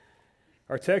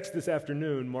Our text this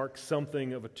afternoon marks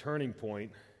something of a turning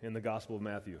point in the Gospel of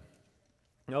Matthew.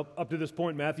 Now, up to this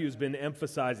point, Matthew has been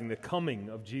emphasizing the coming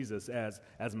of Jesus as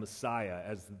Messiah,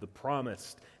 as the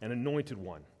promised and anointed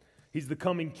one. He's the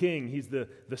coming king. He's the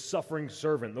suffering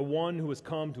servant, the one who has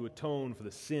come to atone for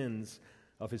the sins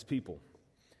of his people.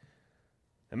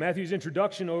 And Matthew's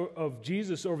introduction of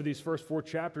Jesus over these first 4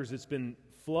 chapters, it's been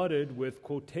flooded with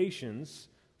quotations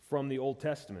from the Old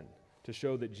Testament to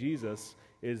show that Jesus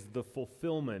is the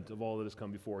fulfillment of all that has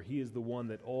come before. He is the one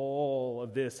that all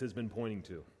of this has been pointing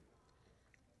to.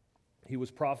 He was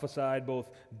prophesied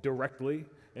both directly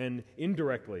and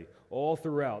indirectly all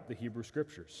throughout the Hebrew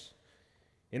Scriptures.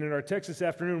 And in our text this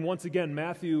afternoon, once again,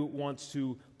 Matthew wants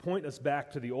to point us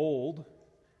back to the old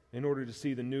in order to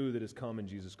see the new that has come in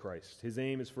Jesus Christ. His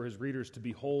aim is for his readers to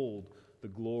behold the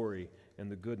glory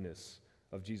and the goodness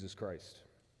of Jesus Christ.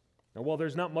 Now, while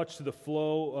there's not much to the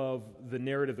flow of the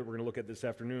narrative that we're going to look at this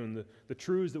afternoon, the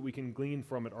truths that we can glean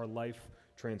from it are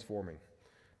life-transforming.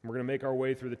 And we're going to make our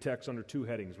way through the text under 2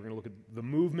 headings. We're going to look at the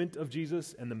movement of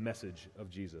Jesus and the message of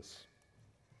Jesus.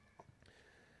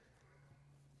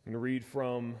 I'm going to read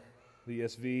from the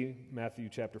ESV, Matthew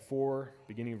chapter 4,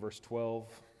 beginning in verse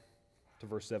 12 to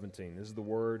verse 17. This is the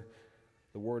word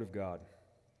of God.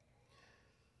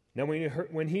 Now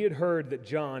when he had heard that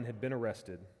John had been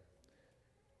arrested,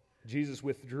 Jesus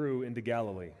withdrew into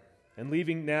Galilee, and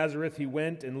leaving Nazareth, he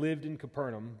went and lived in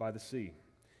Capernaum by the sea,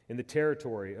 in the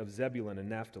territory of Zebulun and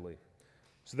Naphtali,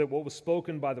 so that what was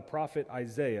spoken by the prophet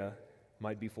Isaiah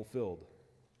might be fulfilled.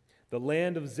 The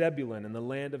land of Zebulun and the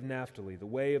land of Naphtali, the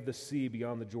way of the sea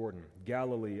beyond the Jordan,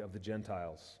 Galilee of the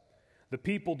Gentiles. The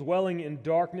people dwelling in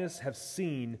darkness have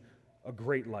seen a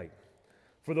great light.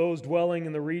 For those dwelling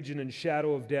in the region and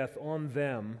shadow of death, on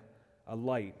them a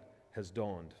light has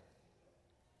dawned.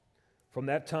 From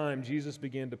that time, Jesus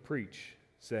began to preach,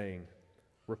 saying,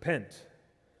 "Repent,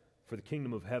 for the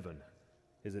kingdom of heaven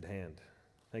is at hand."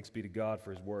 Thanks be to God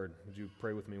for his word. Would you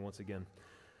pray with me once again?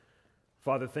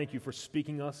 Father, thank you for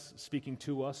speaking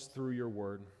to us through your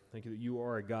word. Thank you that you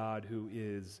are a God who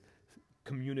is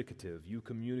communicative. You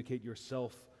communicate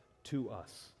yourself to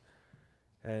us.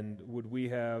 And would we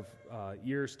have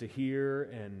ears to hear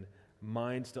and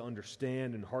minds to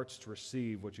understand and hearts to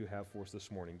receive what you have for us this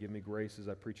morning. Give me grace as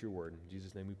I preach your word. In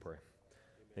Jesus' name we pray.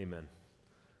 Amen.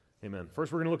 Amen.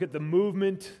 First, we're going to look at the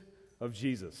movement of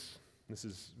Jesus. This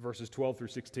is verses 12 through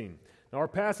 16. Now, our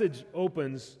passage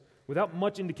opens without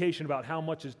much indication about how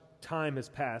much time has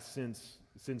passed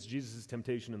since Jesus'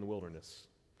 temptation in the wilderness.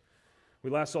 We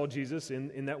last saw Jesus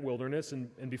in that wilderness,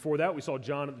 and before that we saw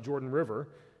John at the Jordan River,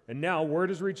 and now word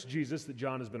has reached Jesus that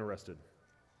John has been arrested.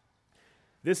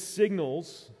 This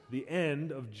signals the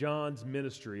end of John's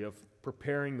ministry of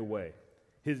preparing the way.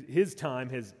 His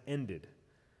time has ended.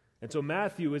 And so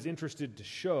Matthew is interested to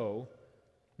show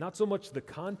not so much the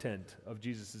content of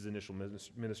Jesus' initial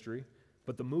ministry,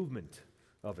 but the movement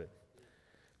of it.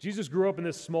 Jesus grew up in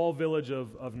this small village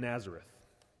of Nazareth.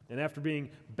 And after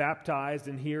being baptized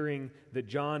and hearing that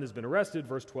John has been arrested,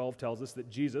 verse 12 tells us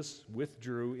that Jesus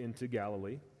withdrew into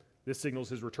Galilee. This signals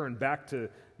his return back to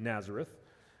Nazareth.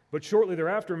 But shortly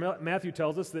thereafter, Matthew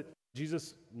tells us that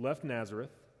Jesus left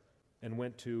Nazareth and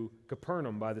went to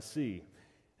Capernaum by the sea,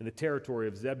 in the territory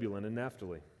of Zebulun and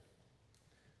Naphtali.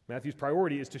 Matthew's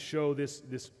priority is to show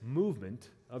this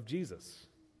movement of Jesus.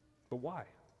 But why?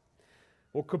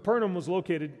 Well, Capernaum was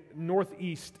located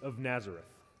northeast of Nazareth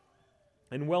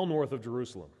and well north of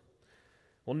Jerusalem.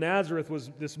 Well, Nazareth was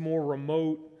this more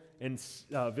remote and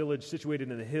village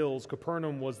situated in the hills.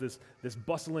 Capernaum was this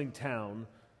bustling town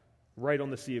right on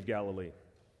the Sea of Galilee.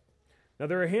 Now,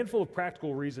 there are a handful of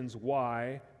practical reasons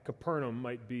why Capernaum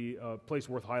might be a place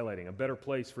worth highlighting, a better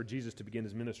place for Jesus to begin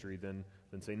his ministry than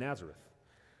say, Nazareth.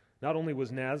 Not only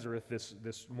was Nazareth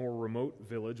this more remote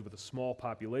village with a small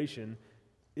population,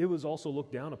 it was also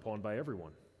looked down upon by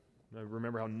everyone. Now,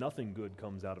 remember how nothing good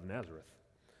comes out of Nazareth.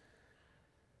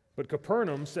 But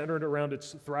Capernaum, centered around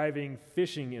its thriving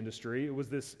fishing industry, it was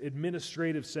this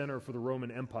administrative center for the Roman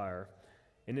Empire,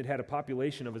 and it had a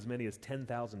population of as many as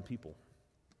 10,000 people.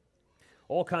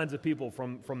 All kinds of people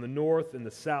from the north and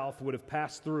the south would have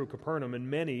passed through Capernaum, and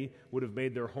many would have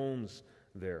made their homes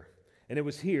there. And it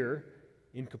was here,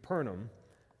 in Capernaum,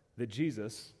 that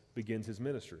Jesus begins his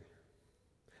ministry.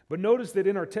 But notice that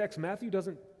in our text, Matthew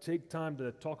doesn't take time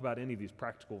to talk about any of these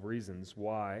practical reasons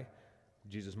why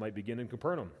Jesus might begin in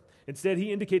Capernaum. Instead,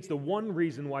 he indicates the one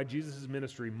reason why Jesus'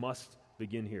 ministry must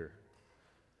begin here.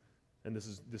 And this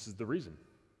is the reason,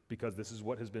 because this is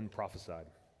what has been prophesied.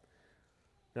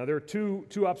 Now, there are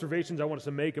two observations I want us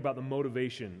to make about the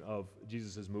motivation of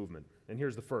Jesus' movement. And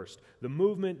here's the first. The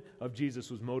movement of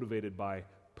Jesus was motivated by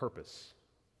purpose.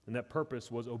 And that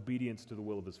purpose was obedience to the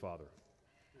will of his Father.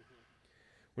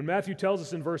 When Matthew tells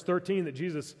us in verse 13 that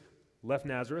Jesus left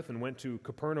Nazareth and went to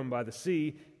Capernaum by the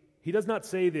sea, he does not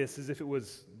say this as if it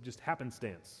was just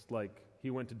happenstance, like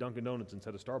he went to Dunkin' Donuts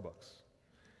instead of Starbucks.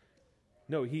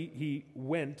 No, he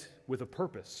went with a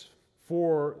purpose,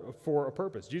 for a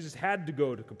purpose. Jesus had to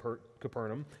go to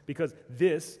Capernaum because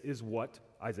this is what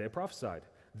Isaiah prophesied.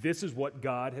 This is what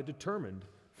God had determined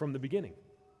from the beginning.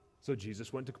 So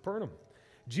Jesus went to Capernaum.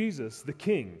 Jesus, the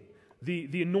King,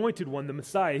 the anointed one, the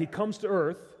Messiah, he comes to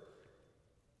earth,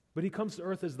 but he comes to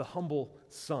earth as the humble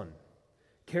son,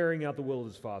 carrying out the will of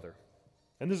his Father.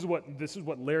 And this is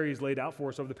what Larry's laid out for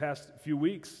us over the past few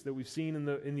weeks that we've seen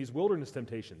in these wilderness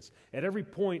temptations. At every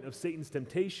point of Satan's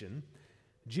temptation,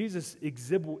 Jesus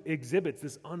exhibits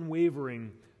this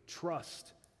unwavering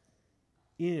trust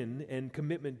in and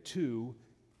commitment to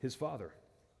his Father.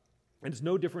 And it's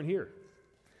no different here.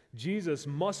 Jesus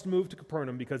must move to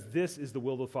Capernaum because this is the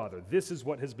will of the Father. This is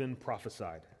what has been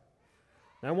prophesied.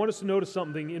 Now, I want us to notice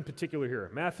something in particular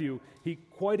here. Matthew, he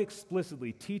quite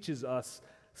explicitly teaches us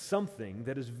something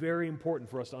that is very important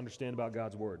for us to understand about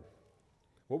God's Word.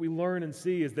 What we learn and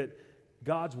see is that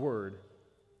God's Word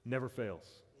never fails.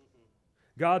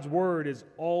 God's Word is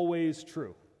always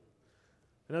true.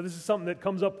 Now, this is something that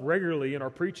comes up regularly in our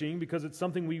preaching because it's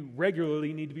something we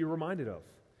regularly need to be reminded of.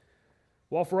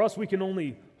 While for us, we can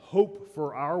only hope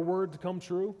for our word to come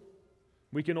true.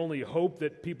 We can only hope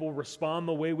that people respond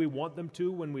the way we want them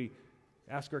to when we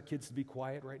ask our kids to be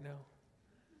quiet right now.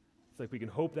 It's like we can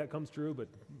hope that comes true, but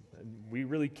we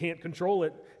really can't control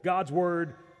it. God's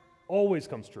word always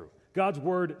comes true. God's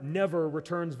word never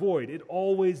returns void. It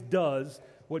always does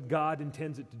what God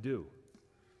intends it to do.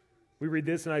 We read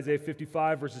this in Isaiah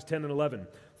 55, verses 10 and 11.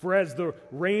 For as the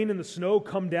rain and the snow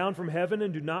come down from heaven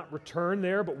and do not return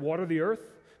there, but water the earth,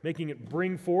 making it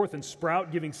bring forth and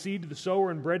sprout, giving seed to the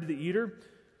sower and bread to the eater,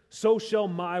 so shall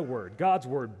my word, God's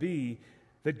word, be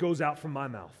that goes out from my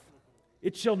mouth.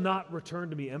 It shall not return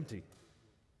to me empty,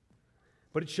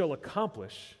 but it shall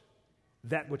accomplish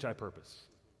that which I purpose,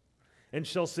 and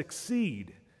shall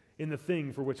succeed in the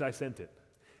thing for which I sent it.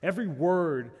 Every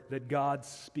word that God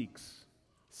speaks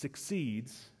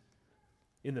succeeds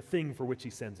in the thing for which he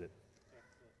sends it.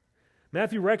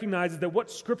 Matthew recognizes that what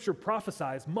Scripture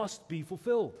prophesies must be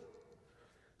fulfilled.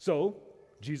 So,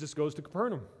 Jesus goes to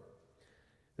Capernaum.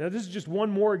 Now, this is just one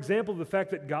more example of the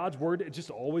fact that God's word, it just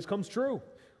always comes true.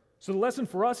 So the lesson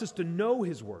for us is to know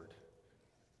his word,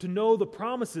 to know the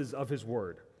promises of his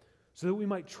word, so that we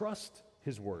might trust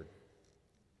his word.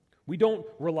 We don't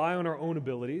rely on our own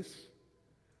abilities.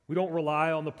 We don't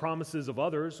rely on the promises of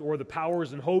others or the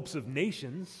powers and hopes of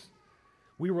nations.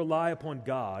 We rely upon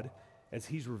God as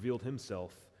he's revealed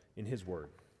himself in his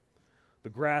word. The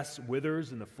grass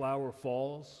withers and the flower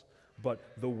falls,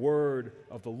 but the word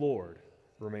of the Lord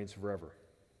remains forever.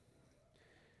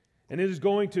 And it is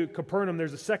going to Capernaum.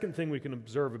 There's a second thing we can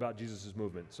observe about Jesus'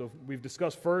 movement. So we've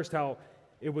discussed first how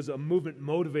it was a movement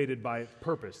motivated by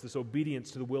purpose, this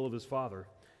obedience to the will of his Father.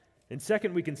 And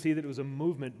second, we can see that it was a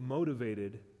movement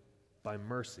motivated by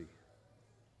mercy.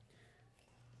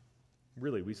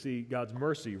 Really, we see God's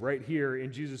mercy right here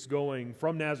in Jesus going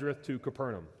from Nazareth to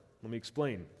Capernaum. Let me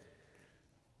explain.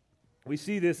 We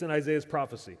see this in Isaiah's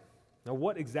prophecy. Now,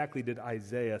 what exactly did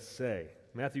Isaiah say?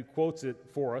 Matthew quotes it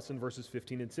for us in verses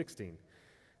 15 and 16.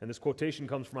 And this quotation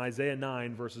comes from Isaiah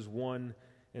 9, verses 1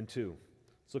 and 2.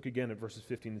 Let's look again at verses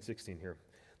 15 and 16 here.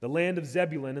 The land of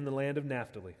Zebulun and the land of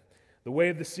Naphtali, the way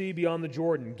of the sea beyond the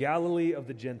Jordan, Galilee of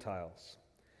the Gentiles.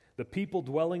 The people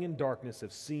dwelling in darkness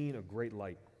have seen a great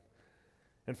light.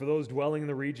 And for those dwelling in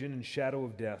the region and shadow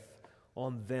of death,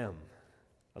 on them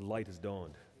a light has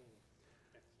dawned.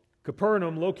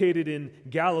 Capernaum, located in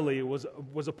Galilee, was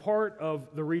a part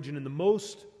of the region in the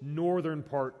most northern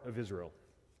part of Israel.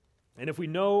 And if we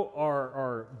know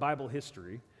our Bible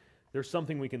history, there's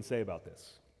something we can say about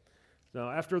this. Now,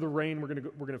 after the reign, we're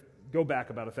going to go back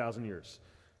about 1,000 years.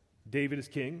 David is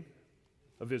king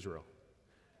of Israel.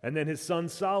 And then his son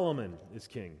Solomon is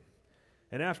king.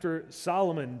 And after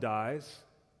Solomon dies,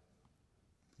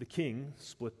 the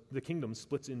kingdom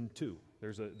splits in two.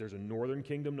 There's a northern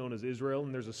kingdom known as Israel,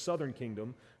 and there's a southern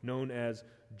kingdom known as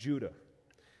Judah.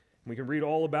 And we can read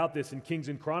all about this in Kings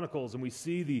and Chronicles, and we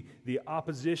see the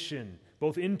opposition,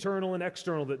 both internal and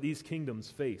external, that these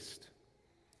kingdoms faced.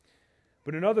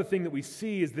 But another thing that we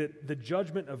see is that the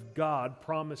judgment of God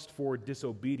promised for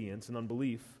disobedience and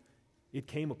unbelief, it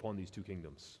came upon these two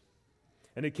kingdoms.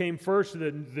 And it came first to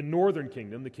the northern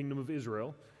kingdom, the kingdom of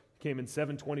Israel. It came in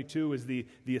 722 as the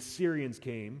Assyrians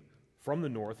came from the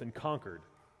north and conquered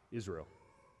Israel.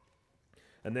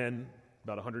 And then,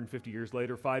 about 150 years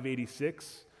later,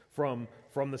 586, From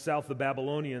the south, the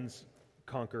Babylonians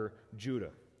conquer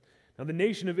Judah. Now, the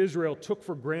nation of Israel took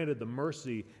for granted the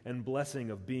mercy and blessing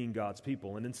of being God's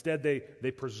people, and instead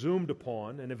they presumed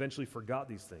upon and eventually forgot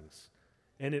these things.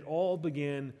 And it all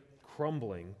began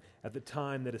crumbling at the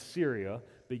time that Assyria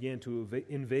began to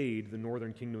invade the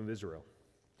northern kingdom of Israel.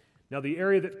 Now, the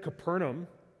area that Capernaum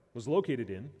was located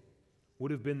in would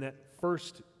have been that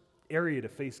first area to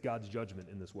face God's judgment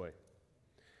in this way.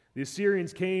 The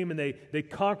Assyrians came and they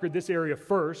conquered this area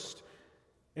first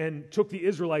and took the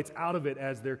Israelites out of it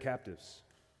as their captives.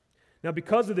 Now,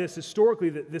 because of this, historically,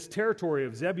 this territory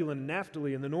of Zebulun and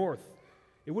Naphtali in the north,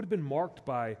 it would have been marked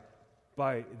by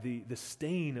the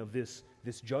stain of this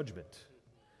judgment,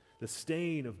 the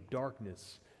stain of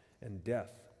darkness and death.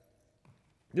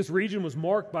 This region was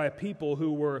marked by a people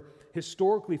who were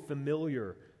historically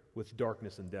familiar with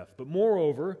darkness and death, but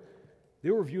moreover,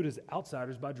 they were viewed as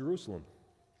outsiders by Jerusalem.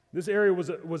 This area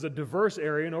was a diverse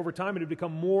area, and over time it had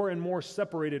become more and more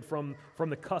separated from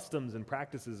the customs and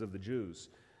practices of the Jews.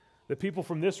 The people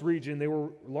from this region, they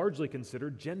were largely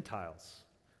considered Gentiles.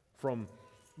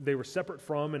 They were separate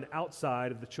from and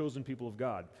outside of the chosen people of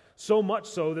God. So much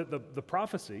so that the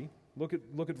prophecy, look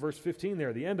at verse 15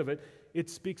 there, the end of it, it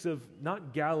speaks of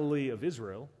not Galilee of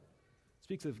Israel, it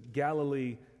speaks of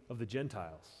Galilee of the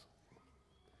Gentiles.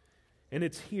 And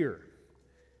it's here,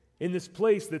 in this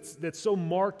place that's so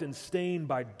marked and stained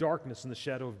by darkness and the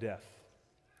shadow of death.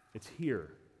 It's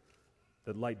here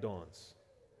that light dawns,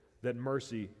 that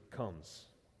mercy comes.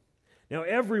 Now,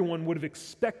 everyone would have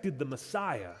expected the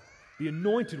Messiah, the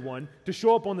anointed one, to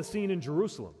show up on the scene in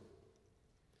Jerusalem.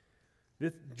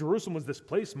 Jerusalem was this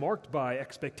place marked by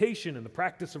expectation and the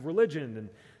practice of religion, and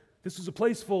this was a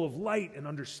place full of light and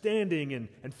understanding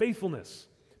and faithfulness.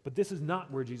 But this is not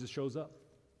where Jesus shows up.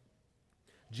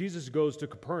 Jesus goes to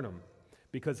Capernaum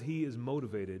because he is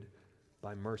motivated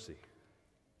by mercy.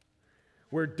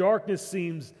 Where darkness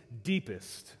seems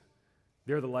deepest,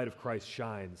 there the light of Christ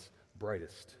shines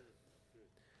brightest.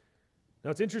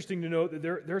 Now, it's interesting to note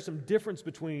that there's some difference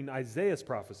between Isaiah's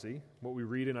prophecy, what we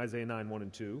read in Isaiah 9, 1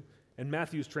 and 2, and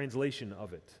Matthew's translation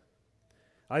of it.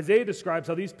 Isaiah describes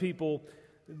how these people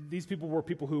were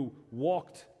people who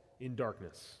walked in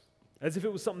darkness, as if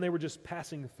it was something they were just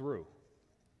passing through.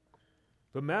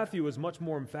 But Matthew is much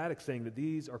more emphatic, saying that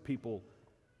these are people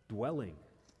dwelling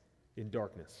in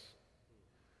darkness.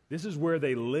 This is where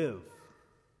they live.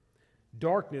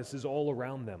 Darkness is all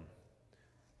around them.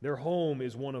 Their home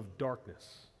is one of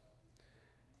darkness.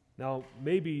 Now,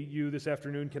 maybe you this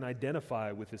afternoon can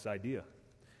identify with this idea.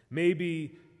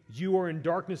 Maybe you are in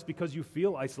darkness because you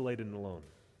feel isolated and alone.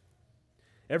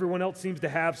 Everyone else seems to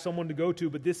have someone to go to,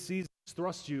 but this season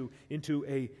thrusts you into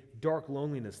a dark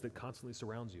loneliness that constantly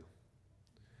surrounds you.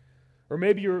 Or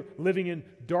maybe you're living in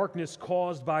darkness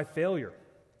caused by failure.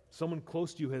 Someone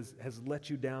close to you has let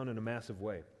you down in a massive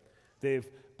way. They've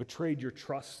betrayed your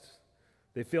trust.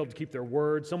 They failed to keep their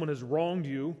word. Someone has wronged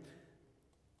you.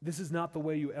 This is not the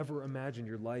way you ever imagined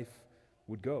your life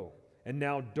would go. And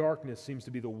now darkness seems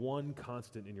to be the one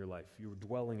constant in your life. You're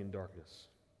dwelling in darkness.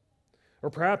 Or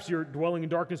perhaps you're dwelling in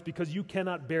darkness because you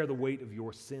cannot bear the weight of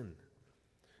your sin.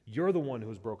 You're the one who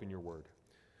has broken your word.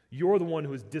 You're the one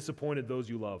who has disappointed those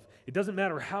you love. It doesn't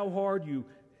matter how hard you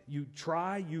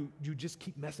try, you just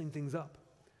keep messing things up.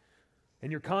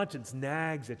 And your conscience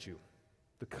nags at you.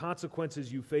 The consequences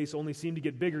you face only seem to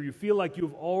get bigger. You feel like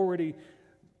you've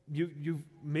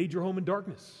made your home in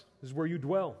darkness. This is where you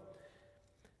dwell.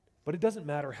 But it doesn't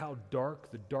matter how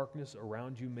dark the darkness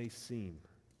around you may seem.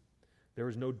 There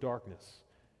is no darkness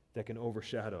that can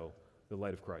overshadow the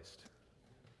light of Christ.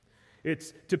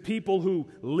 It's to people who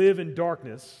live in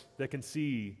darkness that can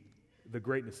see the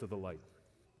greatness of the light.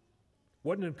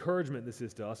 What an encouragement this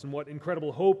is to us, and what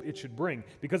incredible hope it should bring.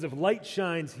 Because if light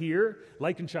shines here,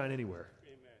 light can shine anywhere.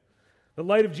 Amen. The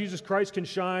light of Jesus Christ can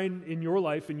shine in your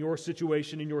life, in your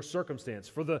situation, in your circumstance.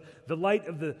 For the light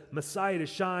of the Messiah to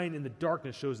shine in the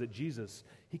darkness shows that Jesus,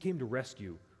 he came to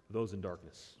rescue those in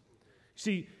darkness.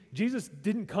 See, Jesus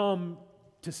didn't come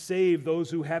to save those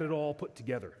who had it all put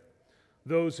together.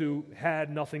 Those who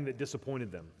had nothing that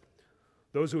disappointed them,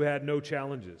 those who had no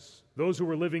challenges, those who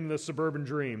were living the suburban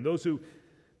dream, those who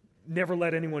never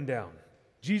let anyone down.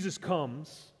 Jesus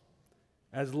comes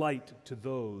as light to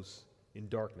those in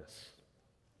darkness.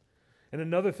 And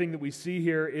another thing that we see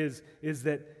here is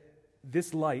that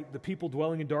this light, the people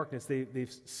dwelling in darkness,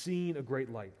 they've seen a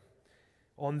great light.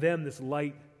 On them, this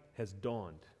light has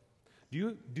dawned.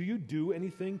 Do you do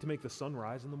anything to make the sun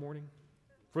rise in the morning?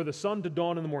 For the sun to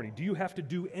dawn in the morning, do you have to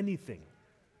do anything?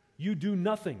 You do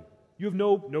nothing. You have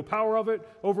no power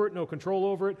over it, no control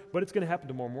over it, but it's going to happen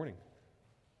tomorrow morning.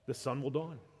 The sun will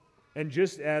dawn. And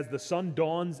just as the sun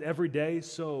dawns every day,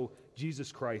 so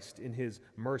Jesus Christ in his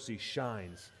mercy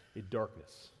shines in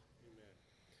darkness. Amen.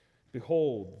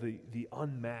 Behold the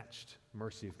unmatched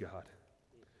mercy of God.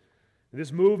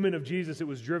 This movement of Jesus, it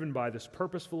was driven by this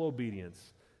purposeful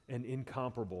obedience and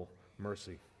incomparable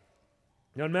mercy.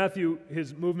 Now in Matthew,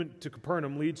 his movement to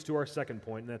Capernaum leads to our second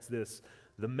point, and that's this: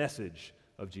 the message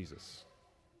of Jesus.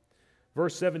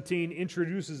 Verse 17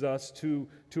 introduces us to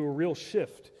a real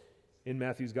shift in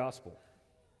Matthew's gospel.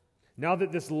 Now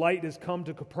that this light has come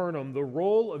to Capernaum, the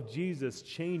role of Jesus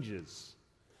changes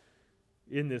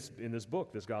in this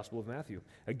book, this Gospel of Matthew.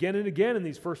 Again and again in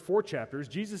these first 4 chapters,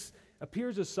 Jesus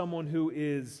appears as someone who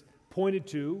is pointed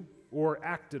to or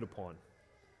acted upon.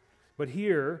 But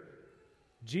here,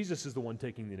 Jesus is the one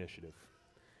taking the initiative.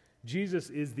 Jesus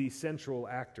is the central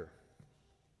actor.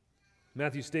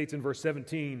 Matthew states in verse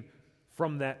 17,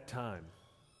 "From that time."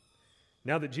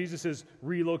 Now that Jesus has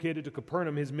relocated to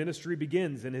Capernaum, his ministry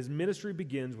begins, and his ministry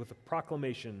begins with the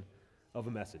proclamation of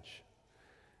a message.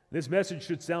 This message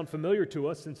should sound familiar to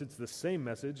us since it's the same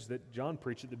message that John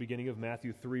preached at the beginning of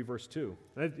Matthew 3, verse 2.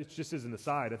 And it's just as an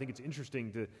aside, I think it's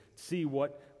interesting to see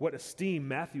what esteem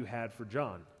Matthew had for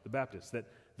John the Baptist,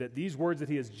 that these words that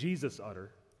he has Jesus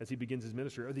utter as he begins his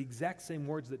ministry are the exact same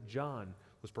words that John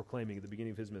was proclaiming at the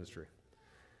beginning of his ministry.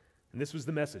 And this was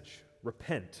the message: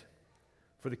 repent,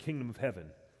 for the kingdom of heaven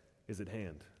is at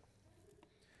hand.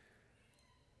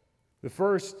 The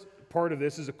first part of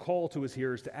this is a call to his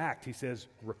hearers to act. He says,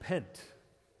 repent.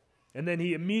 And then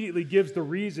he immediately gives the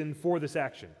reason for this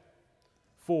action.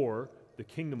 For the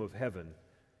kingdom of heaven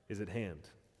is at hand.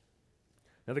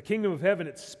 Now the kingdom of heaven,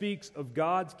 it speaks of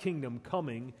God's kingdom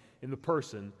coming in the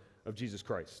person of Jesus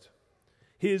Christ.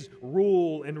 His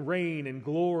rule and reign and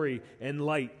glory and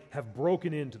light have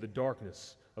broken into the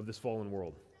darkness of this fallen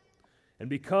world. And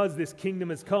because this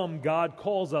kingdom has come, God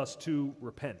calls us to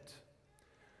repent.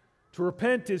 To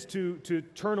repent is to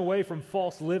turn away from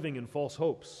false living and false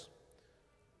hopes.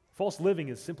 False living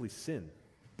is simply sin,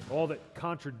 all that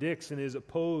contradicts and is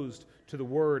opposed to the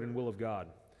word and will of God.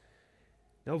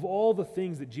 Now, of all the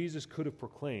things that Jesus could have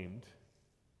proclaimed,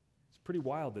 it's pretty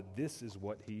wild that this is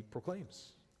what he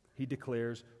proclaims. He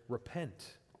declares,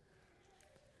 repent.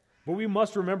 But we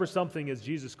must remember something as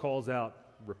Jesus calls out,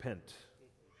 repent.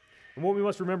 And what we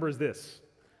must remember is this: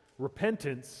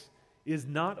 repentance is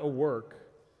not a work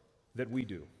that we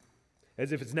do,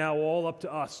 as if it's now all up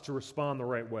to us to respond the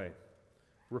right way.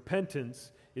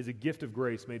 Repentance is a gift of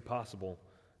grace made possible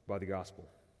by the gospel.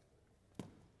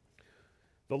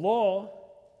 The law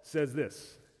says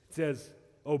this. It says,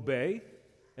 obey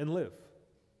and live.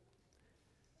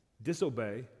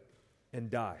 Disobey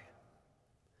and die.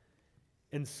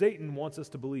 And Satan wants us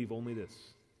to believe only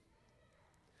this.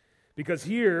 Because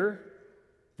here,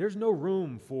 there's no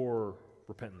room for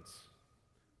repentance.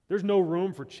 There's no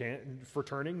room for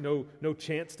turning, no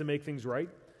chance to make things right.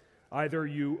 Either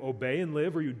you obey and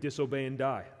live or you disobey and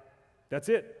die. That's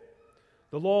it.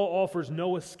 The law offers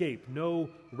no escape, no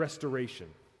restoration.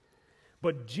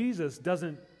 But Jesus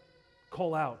doesn't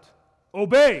call out,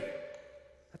 obey!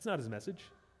 That's not his message.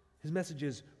 His message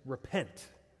is repent.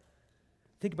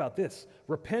 Think about this.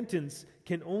 Repentance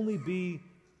can only be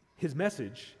his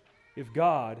message if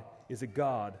God is a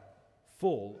God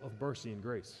full of mercy and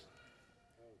grace.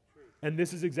 And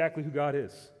this is exactly who God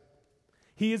is.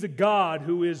 He is a God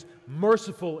who is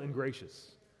merciful and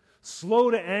gracious,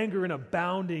 slow to anger and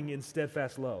abounding in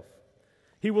steadfast love.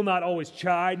 He will not always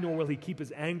chide, nor will he keep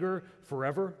his anger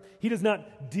forever. He does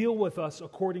not deal with us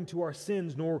according to our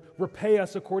sins, nor repay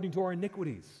us according to our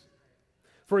iniquities.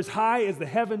 For as high as the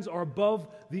heavens are above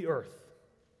the earth,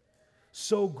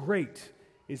 so great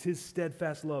is his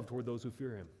steadfast love toward those who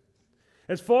fear him.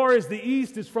 As far as the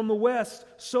east is from the west,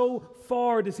 so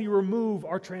far does he remove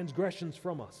our transgressions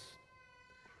from us.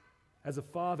 As a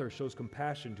father shows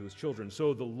compassion to his children,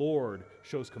 so the Lord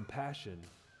shows compassion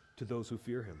to those who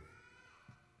fear him.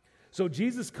 So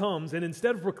Jesus comes, and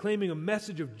instead of proclaiming a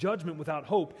message of judgment without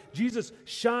hope, Jesus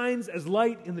shines as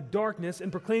light in the darkness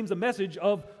and proclaims a message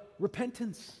of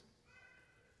repentance.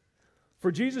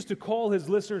 For Jesus to call his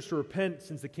listeners to repent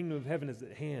since the kingdom of heaven is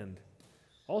at hand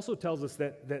also tells us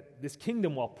that this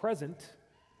kingdom, while present,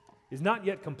 is not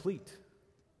yet complete.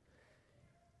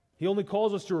 He only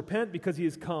calls us to repent because he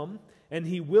has come, and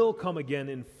he will come again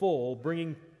in full,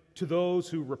 bringing to those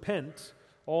who repent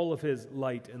all of his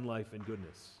light and life and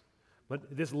goodness.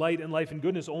 But this light and life and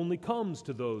goodness only comes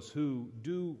to those who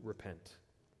do repent.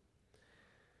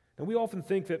 And we often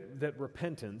think that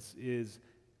repentance is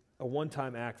a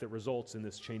one-time act that results in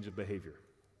this change of behavior.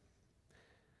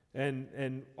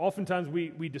 And oftentimes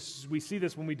we see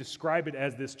this when we describe it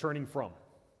as this turning from.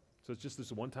 So it's just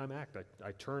this one-time act.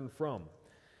 I turn from.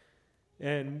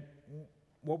 And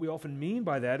what we often mean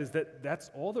by that is that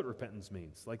that's all that repentance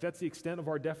means. Like, that's the extent of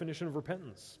our definition of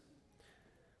repentance.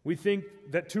 We think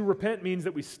that to repent means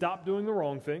that we stop doing the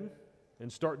wrong thing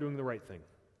and start doing the right thing.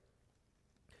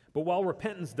 But while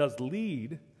repentance does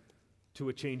lead to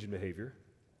a change in behavior,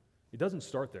 it doesn't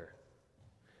start there.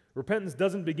 Repentance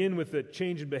doesn't begin with a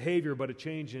change in behavior, but a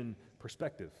change in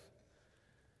perspective,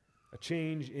 a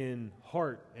change in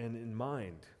heart and in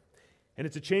mind. And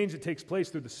it's a change that takes place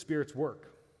through the Spirit's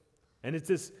work. And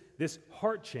it's this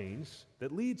heart change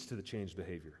that leads to the changed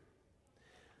behavior.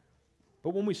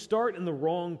 But when we start in the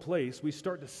wrong place, we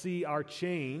start to see our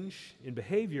change in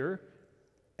behavior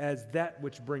as that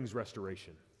which brings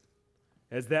restoration,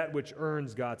 as that which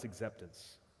earns God's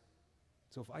acceptance.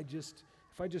 So if I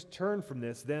just turn from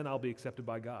this, then I'll be accepted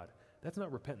by God. That's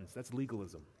not repentance, that's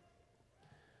legalism.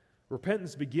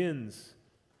 Repentance begins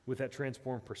with that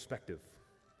transformed perspective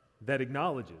that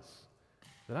acknowledges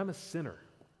that I'm a sinner,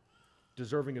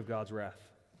 deserving of God's wrath.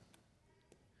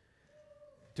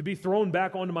 To be thrown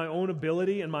back onto my own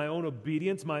ability and my own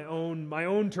obedience, my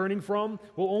own turning from,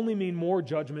 will only mean more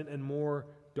judgment and more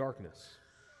darkness.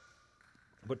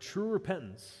 But true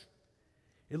repentance,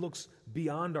 it looks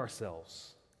beyond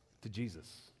ourselves to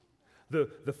Jesus,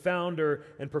 the founder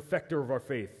and perfecter of our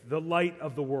faith, the light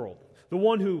of the world, the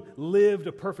one who lived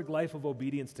a perfect life of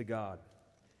obedience to God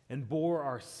and bore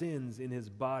our sins in his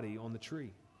body on the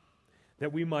tree,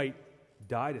 that we might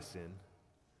die to sin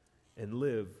and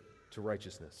live to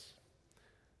righteousness.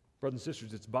 Brothers and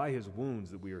sisters, it's by his wounds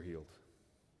that we are healed.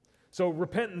 So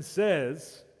repentance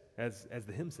says, as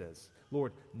the hymn says,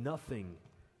 Lord, nothing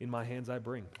in my hands I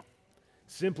bring.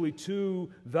 Simply to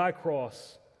thy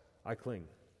cross I cling.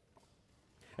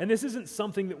 And this isn't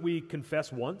something that we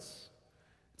confess once.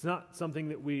 It's not something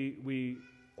that we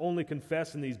only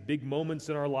confess in these big moments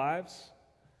in our lives.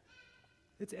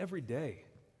 It's every day.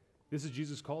 This is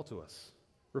Jesus' call to us.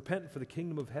 Repent, for the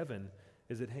kingdom of heaven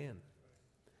is at hand.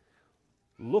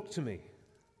 Look to me,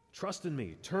 trust in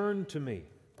me, turn to me,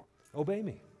 obey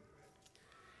me.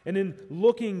 And in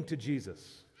looking to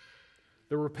Jesus,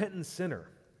 the repentant sinner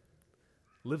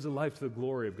lives a life to the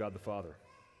glory of God the Father.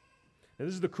 And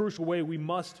this is the crucial way we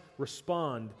must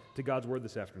respond to God's word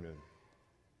this afternoon.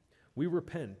 We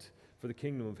repent, for the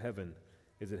kingdom of heaven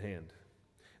is at hand.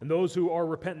 And those who are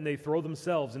repentant, they throw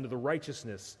themselves into the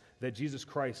righteousness that Jesus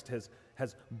Christ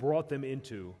has brought them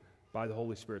into by the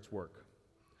Holy Spirit's work.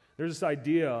 There's this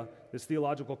idea, this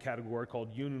theological category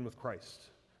called union with Christ.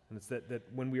 And it's that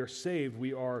when we are saved,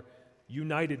 we are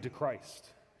united to Christ.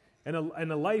 And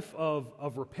a life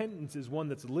of repentance is one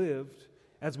that's lived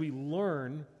as we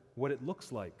learn what it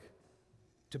looks like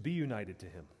to be united to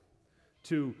him,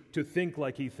 to think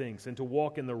like he thinks, and to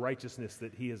walk in the righteousness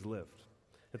that he has lived.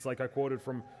 It's like I quoted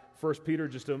from 1 Peter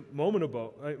just a moment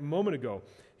ago.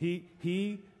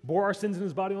 He bore our sins in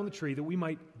his body on the tree that we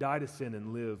might die to sin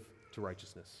and live to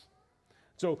righteousness.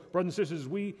 So, brothers and sisters,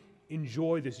 we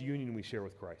enjoy this union we share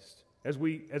with Christ. As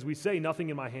we say, nothing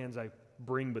in my hands I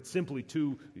bring, but simply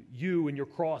to you and your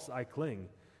cross I cling.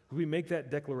 As we make that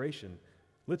declaration,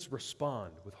 let's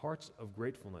respond with hearts of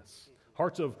gratefulness,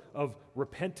 hearts of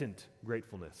repentant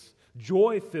gratefulness,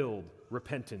 joy-filled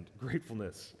repentant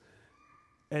gratefulness,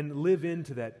 and live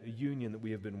into that union that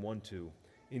we have been won to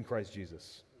in Christ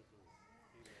Jesus.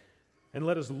 And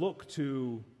let us look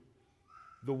to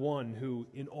the one who,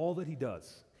 in all that he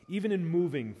does, even in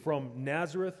moving from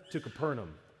Nazareth to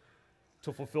Capernaum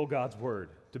to fulfill God's word,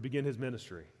 to begin his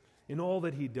ministry, in all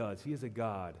that he does, he is a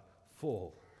God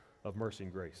full of mercy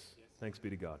and grace. Thanks be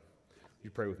to God. Would you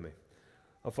pray with me?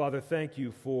 Father, thank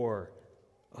you for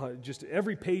just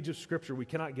every page of Scripture. We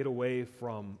cannot get away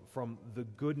from the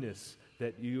goodness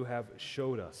that you have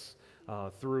showed us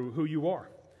through who you are.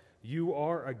 You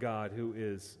are a God who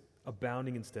is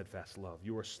abounding in steadfast love.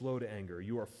 You are slow to anger.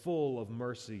 You are full of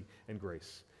mercy and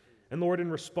grace. And Lord,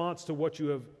 in response to what you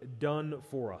have done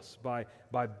for us by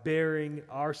bearing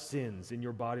our sins in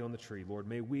your body on the tree, Lord,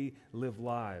 may we live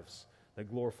lives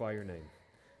that glorify your name.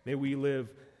 May we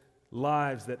live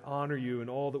lives that honor you in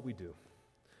all that we do.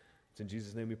 It's in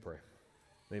Jesus' name we pray.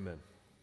 Amen.